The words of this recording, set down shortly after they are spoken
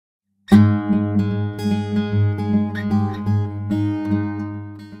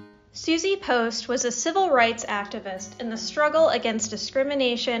Post was a civil rights activist in the struggle against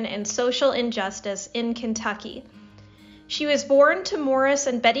discrimination and social injustice in Kentucky. She was born to Morris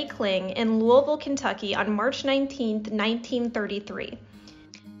and Betty Kling in Louisville, Kentucky on March 19, 1933.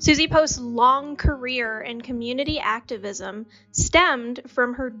 Suzy Post's long career in community activism stemmed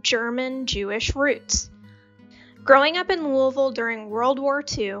from her German Jewish roots. Growing up in Louisville during World War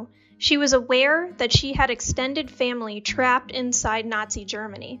II, she was aware that she had extended family trapped inside Nazi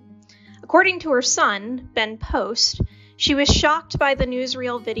Germany. According to her son, Ben Post, she was shocked by the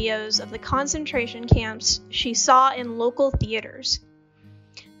newsreel videos of the concentration camps she saw in local theaters.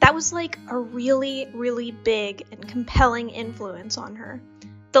 That was like a really, really big and compelling influence on her.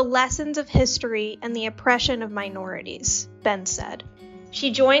 The lessons of history and the oppression of minorities, Ben said.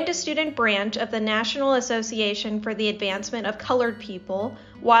 She joined a student branch of the National Association for the Advancement of Colored People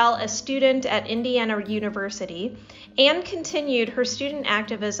while a student at Indiana University, and continued her student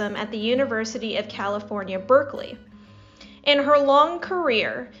activism at the University of California, Berkeley. In her long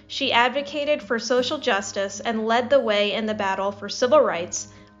career, she advocated for social justice and led the way in the battle for civil rights,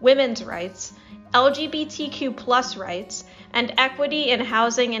 women's rights, LGBTQ+ rights, and equity in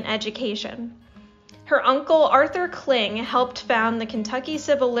housing and education. Her uncle, Arthur Kling, helped found the Kentucky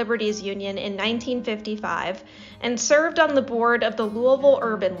Civil Liberties Union in 1955 and served on the board of the Louisville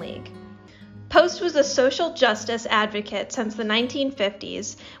Urban League. Post was a social justice advocate since the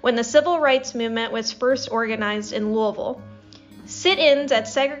 1950s, when the civil rights movement was first organized in Louisville. Sit-ins at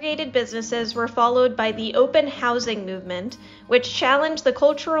segregated businesses were followed by the open housing movement, which challenged the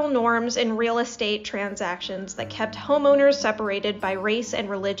cultural norms in real estate transactions that kept homeowners separated by race and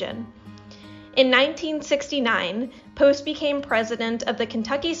religion. In 1969, Post became president of the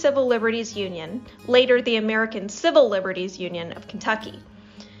Kentucky Civil Liberties Union, later the American Civil Liberties Union of Kentucky.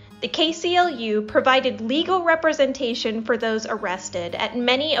 The KCLU provided legal representation for those arrested at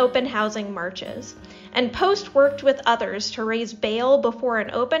many open housing marches, and Post worked with others to raise bail before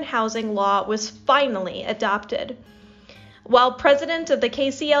an open housing law was finally adopted. While president of the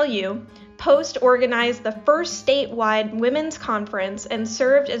KCLU, Post organized the first statewide women's conference and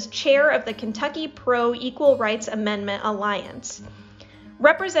served as chair of the Kentucky Pro-Equal Rights Amendment Alliance.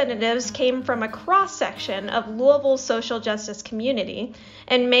 Representatives came from a cross-section of Louisville's social justice community,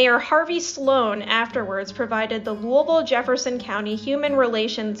 and Mayor Harvey Sloan afterwards provided the Louisville-Jefferson County Human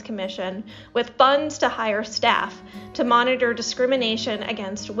Relations Commission with funds to hire staff to monitor discrimination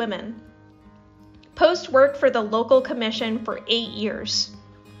against women. Post worked for the local commission for 8 years.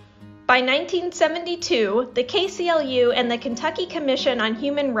 By 1972, the KCLU and the Kentucky Commission on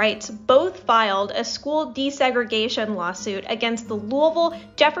Human Rights both filed a school desegregation lawsuit against the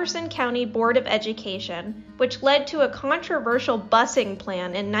Louisville-Jefferson County Board of Education, which led to a controversial busing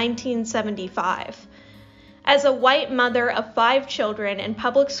plan in 1975. As a white mother of 5 children in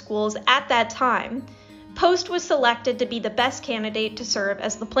public schools at that time, Post was selected to be the best candidate to serve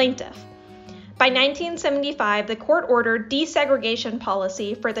as the plaintiff. By 1975, the court-ordered desegregation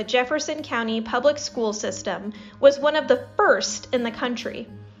policy for the Jefferson County public school system was one of the first in the country.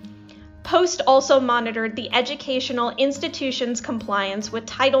 Post also monitored the educational institution's compliance with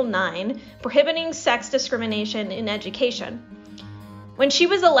Title IX, prohibiting sex discrimination in education. When she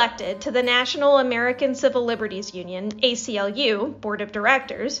was elected to the National American Civil Liberties Union, ACLU, Board of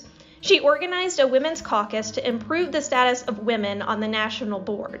Directors, she organized a women's caucus to improve the status of women on the national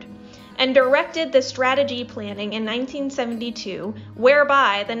board, and directed the strategy planning in 1972,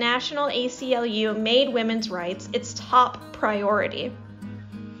 whereby the National ACLU made women's rights its top priority.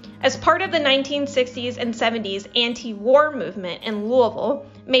 As part of the 1960s and 70s anti-war movement in Louisville,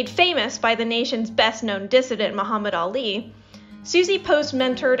 made famous by the nation's best-known dissident Muhammad Ali, Suzy Post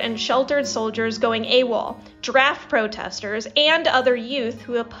mentored and sheltered soldiers going AWOL, draft protesters, and other youth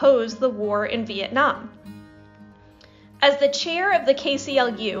who opposed the war in Vietnam. As the chair of the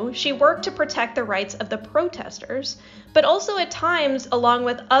KCLU, she worked to protect the rights of the protesters, but also at times, along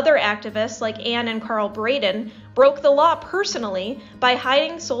with other activists like Ann and Carl Braden, broke the law personally by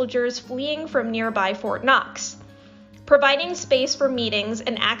hiding soldiers fleeing from nearby Fort Knox. Providing space for meetings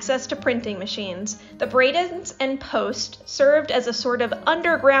and access to printing machines, the Bradens and Post served as a sort of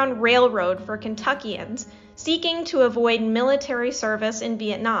underground railroad for Kentuckians seeking to avoid military service in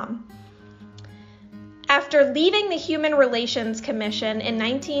Vietnam. After leaving the Human Relations Commission in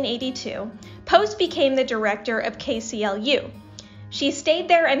 1982, Post became the director of KCLU. She stayed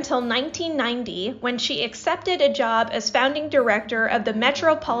there until 1990, when she accepted a job as founding director of the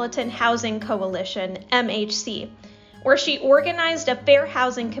Metropolitan Housing Coalition, MHC, where she organized a fair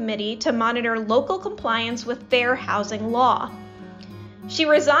housing committee to monitor local compliance with fair housing law. She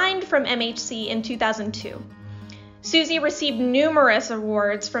resigned from MHC in 2002. Suzy received numerous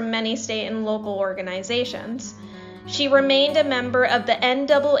awards from many state and local organizations. She remained a member of the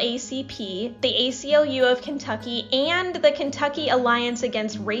NAACP, the ACLU of Kentucky, and the Kentucky Alliance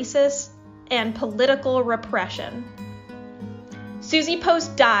Against Racist and Political Repression. Suzy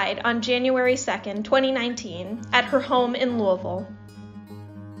Post died on January 2nd, 2019, at her home in Louisville.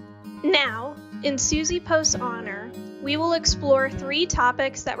 Now, in Suzy Post's honor, we will explore 3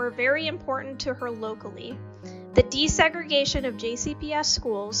 topics that were very important to her locally: the desegregation of JCPS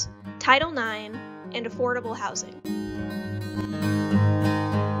schools, Title IX, and affordable housing.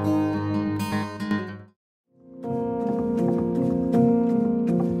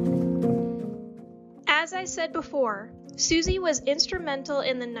 As I said before, Suzy was instrumental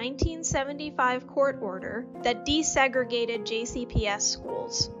in the 1975 court order that desegregated JCPS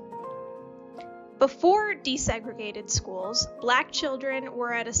schools. Before desegregated schools, Black children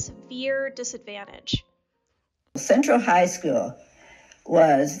were at a severe disadvantage. Central High School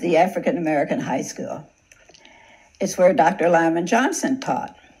was the African American high school. It's where Dr. Lyman Johnson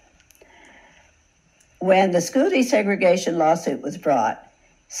taught. When the school desegregation lawsuit was brought,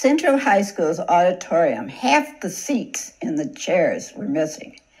 Central High School's auditorium, half the seats in the chairs were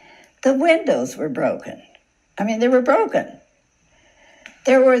missing. The windows were broken. They were broken.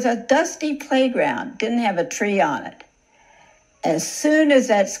 There was a dusty playground, didn't have a tree on it. As soon as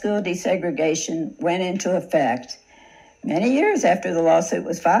that school desegregation went into effect, many years after the lawsuit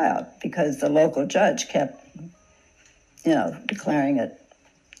was filed, because the local judge kept, declaring it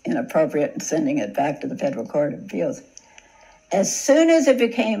inappropriate and sending it back to the Federal Court of Appeals. As soon as it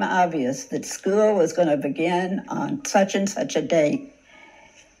became obvious that school was going to begin on such and such a date,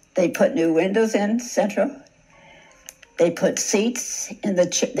 they put new windows in Central. They put seats in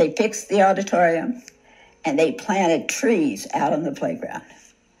they fixed the auditorium, and they planted trees out on the playground.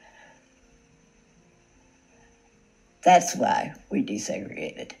 That's why we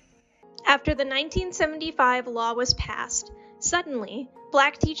desegregated. After the 1975 law was passed, suddenly,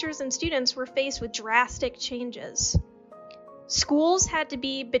 Black teachers and students were faced with drastic changes. Schools had to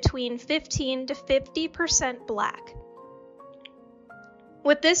be between 15 to 50% Black.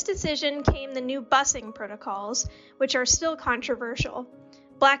 With this decision came the new busing protocols, which are still controversial.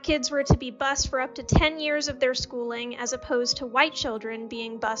 Black kids were to be bused for up to 10 years of their schooling, as opposed to white children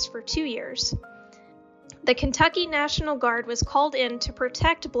being bused for 2 years. The Kentucky National Guard was called in to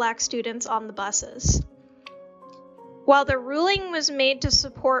protect Black students on the buses. While the ruling was made to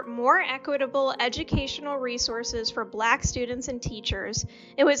support more equitable educational resources for Black students and teachers,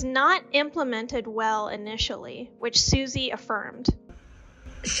 it was not implemented well initially, which Suzy affirmed.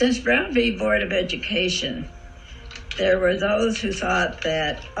 Since Brown v. Board of Education, there were those who thought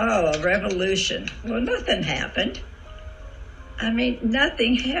that, a revolution. Well, nothing happened.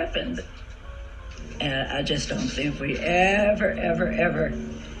 Nothing happened. And I just don't think we ever,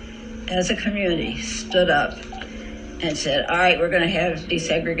 as a community, stood up and said, all right, we're going to have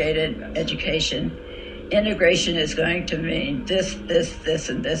desegregated education. Integration is going to mean this,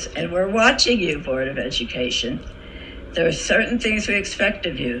 and this. And we're watching you, Board of Education. There are certain things we expect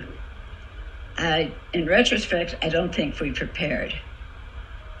of you. In retrospect, I don't think we prepared.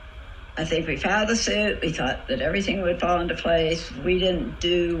 I think we filed the suit. We thought that everything would fall into place. We didn't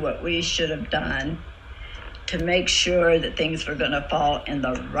do what we should have done to make sure that things were going to fall in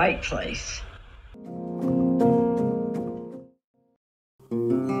the right place.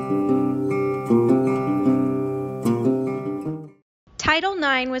 Title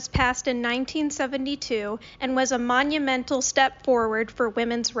IX was passed in 1972 and was a monumental step forward for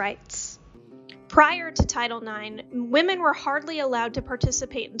women's rights. Prior to Title IX, women were hardly allowed to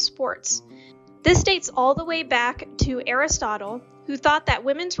participate in sports. This dates all the way back to Aristotle, who thought that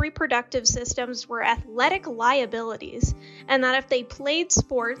women's reproductive systems were athletic liabilities, and that if they played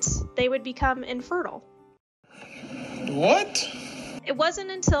sports, they would become infertile. What? It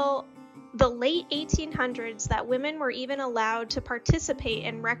wasn't until the late 1800s that women were even allowed to participate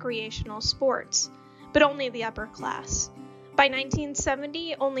in recreational sports, but only the upper class. By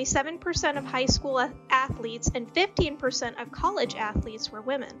 1970, only 7% of high school athletes and 15% of college athletes were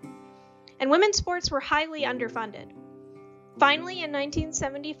women. And women's sports were highly underfunded. Finally, in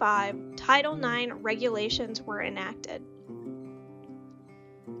 1975, Title IX regulations were enacted.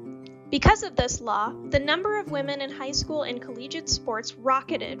 Because of this law, the number of women in high school and collegiate sports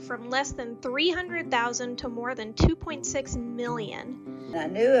rocketed from less than 300,000 to more than 2.6 million. I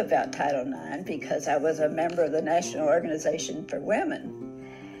knew about Title IX because I was a member of the National Organization for Women,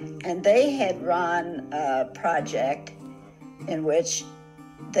 and they had run a project in which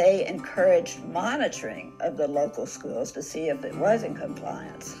they encouraged monitoring of the local schools to see if it was in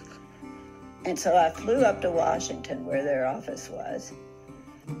compliance. And so I flew up to Washington, where their office was,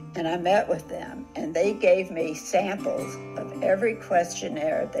 and I met with them, and they gave me samples of every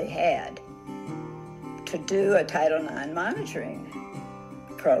questionnaire they had to do a Title IX monitoring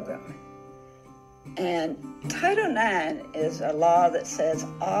program. And Title IX is a law that says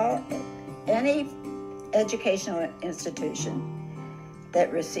any educational institution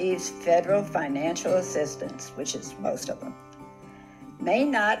that receives federal financial assistance, which is most of them, may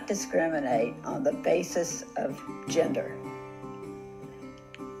not discriminate on the basis of gender.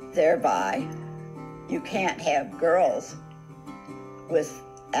 Thereby, you can't have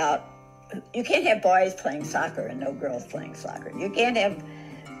you can't have boys playing soccer and no girls playing soccer. You can't have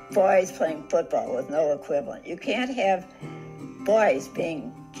boys playing football with no equivalent. You can't have boys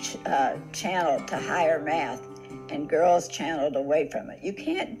being channeled to higher math and girls channeled away from it. You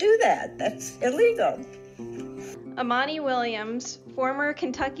can't do that. That's illegal. Amani Williams, former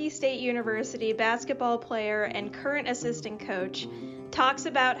Kentucky State University basketball player and current assistant coach, talks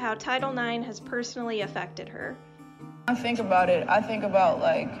about how Title IX has personally affected her. I think about it, I think about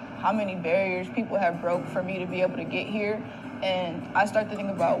how many barriers people have broke for me to be able to get here. And I start to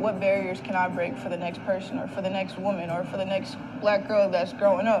think about what barriers can I break for the next person or for the next woman or for the next black girl that's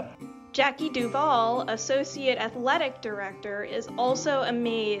growing up. Jackie Duvall, Associate Athletic Director, is also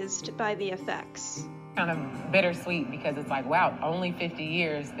amazed by the effects. Kind of bittersweet because it's like, wow, only 50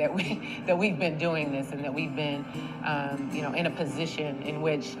 years that we've been doing this and that we've been, in a position in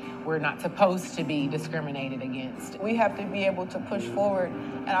which we're not supposed to be discriminated against. We have to be able to push forward,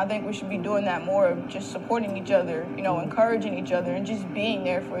 and I think we should be doing that more of just supporting each other, encouraging each other and just being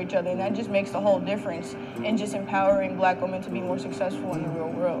there for each other. And that just makes the whole difference in just empowering Black women to be more successful in the real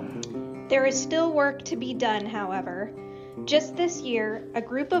world. There is still work to be done, however. Just this year, a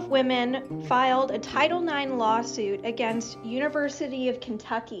group of women filed a Title IX lawsuit against University of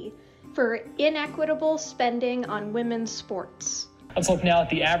Kentucky for inequitable spending on women's sports. Let's look now at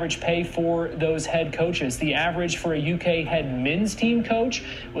the average pay for those head coaches. The average for a UK head men's team coach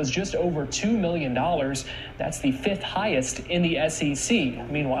was just over $2 million. That's the fifth highest in the SEC.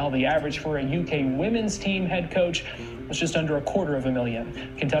 Meanwhile, the average for a UK women's team head coach was just under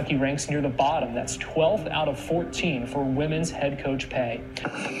 $250,000. Kentucky ranks near the bottom. That's 12th out of 14 for women's head coach pay.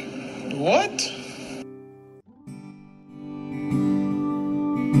 What?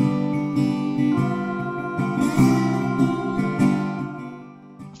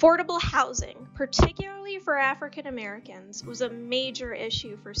 Affordable housing, particularly for African Americans, was a major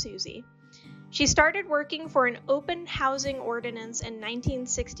issue for Suzy. She started working for an open housing ordinance in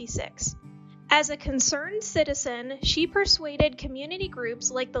 1966. As a concerned citizen, she persuaded community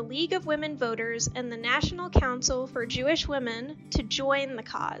groups like the League of Women Voters and the National Council for Jewish Women to join the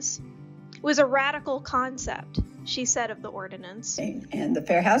cause. It was a radical concept, she said of the ordinance. And the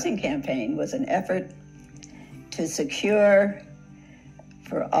Fair Housing Campaign was an effort to secure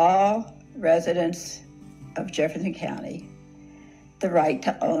for all residents of Jefferson County the right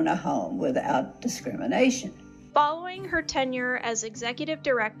to own a home without discrimination. Following her tenure as executive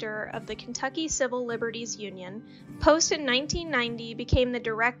director of the Kentucky Civil Liberties Union, Post in 1990 became the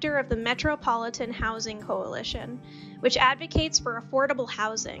director of the Metropolitan Housing Coalition, which advocates for affordable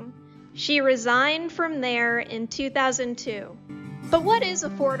housing. She resigned from there in 2002. But what is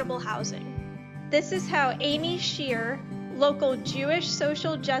affordable housing? This is how Amy Shear, local Jewish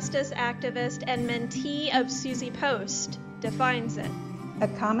social justice activist and mentee of Suzy Post, defines it. A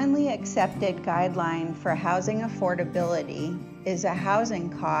commonly accepted guideline for housing affordability is a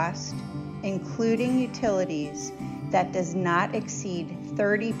housing cost, including utilities, that does not exceed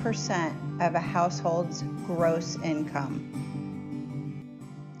 30% of a household's gross income.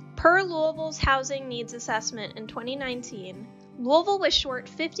 Per Louisville's Housing Needs Assessment in 2019, Louisville was short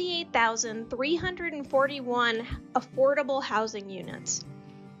 58,341 affordable housing units.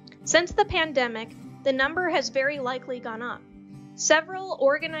 Since the pandemic, the number has very likely gone up. Several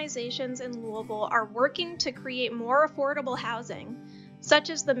organizations in Louisville are working to create more affordable housing, such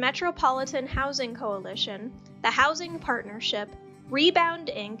as the Metropolitan Housing Coalition, the Housing Partnership,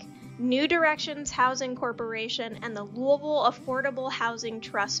 Rebound Inc., New Directions Housing Corporation, and the Louisville Affordable Housing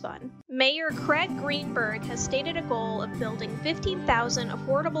Trust Fund. Mayor Craig Greenberg has stated a goal of building 15,000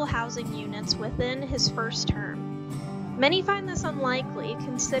 affordable housing units within his first term. Many find this unlikely,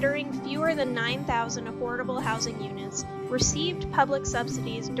 considering fewer than 9,000 affordable housing units received public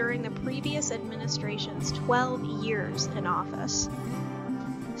subsidies during the previous administration's 12 years in office.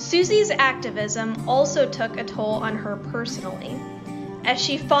 Suzy's activism also took a toll on her personally. As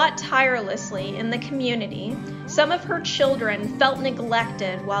she fought tirelessly in the community, some of her children felt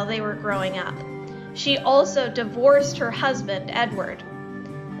neglected while they were growing up. She also divorced her husband, Edward.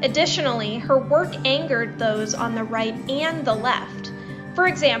 Additionally, her work angered those on the right and the left. For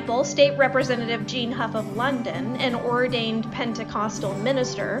example, State Representative Jean Huff of London, an ordained Pentecostal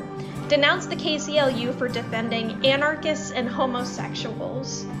minister, denounced the KCLU for defending anarchists and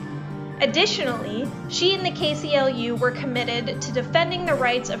homosexuals. Additionally, she and the KCLU were committed to defending the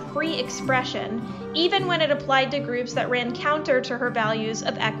rights of free expression, even when it applied to groups that ran counter to her values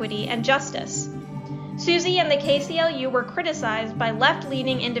of equity and justice. Suzy and the KCLU were criticized by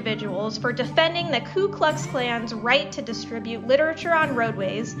left-leaning individuals for defending the Ku Klux Klan's right to distribute literature on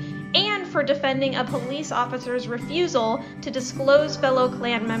roadways and for defending a police officer's refusal to disclose fellow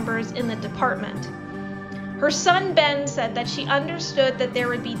Klan members in the department. Her son Ben said that she understood that there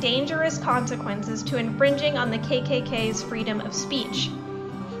would be dangerous consequences to infringing on the KKK's freedom of speech.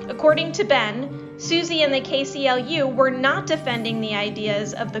 According to Ben, Suzy and the KCLU were not defending the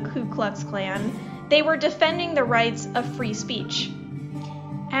ideas of the Ku Klux Klan. They were defending the rights of free speech.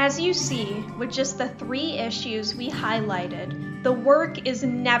 As you see, with just the 3 issues we highlighted, the work is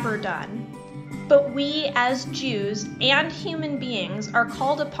never done. But we as Jews and human beings are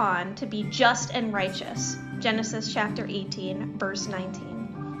called upon to be just and righteous. Genesis chapter 18, verse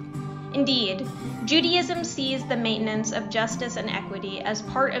 19. Indeed, Judaism sees the maintenance of justice and equity as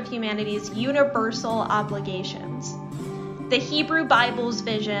part of humanity's universal obligations. The Hebrew Bible's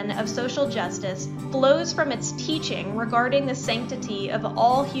vision of social justice flows from its teaching regarding the sanctity of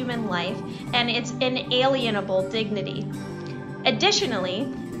all human life and its inalienable dignity.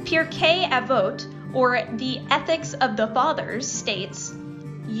 Additionally, Pirkei Avot, or the Ethics of the Fathers, states,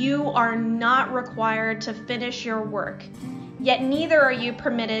 "You are not required to finish your work, yet neither are you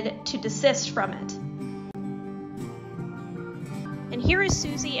permitted to desist from it." And here is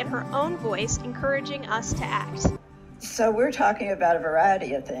Suzy in her own voice encouraging us to act. So we're talking about a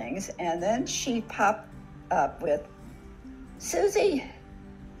variety of things, and then she popped up with, "Suzy,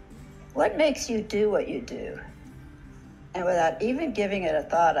 what makes you do what you do?" And without even giving it a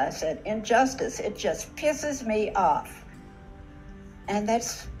thought, I said, "Injustice, it just pisses me off." And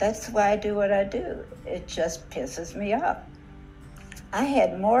that's why I do what I do. It just pisses me off. I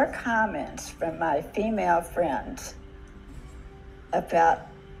had more comments from my female friends about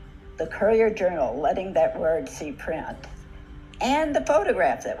the Courier-Journal letting that word see print, and the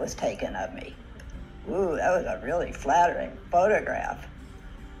photograph that was taken of me. Ooh, that was a really flattering photograph.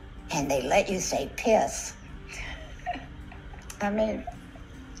 And they let you say piss. I mean,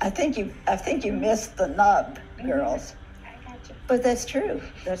 I think you missed the nub, girls. But that's true.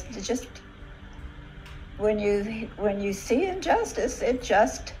 That's just when you see injustice, if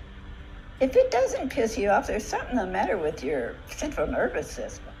it doesn't piss you off, there's something the matter with your central nervous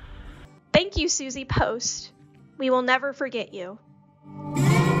system. Thank you, Suzy Post. We will never forget you.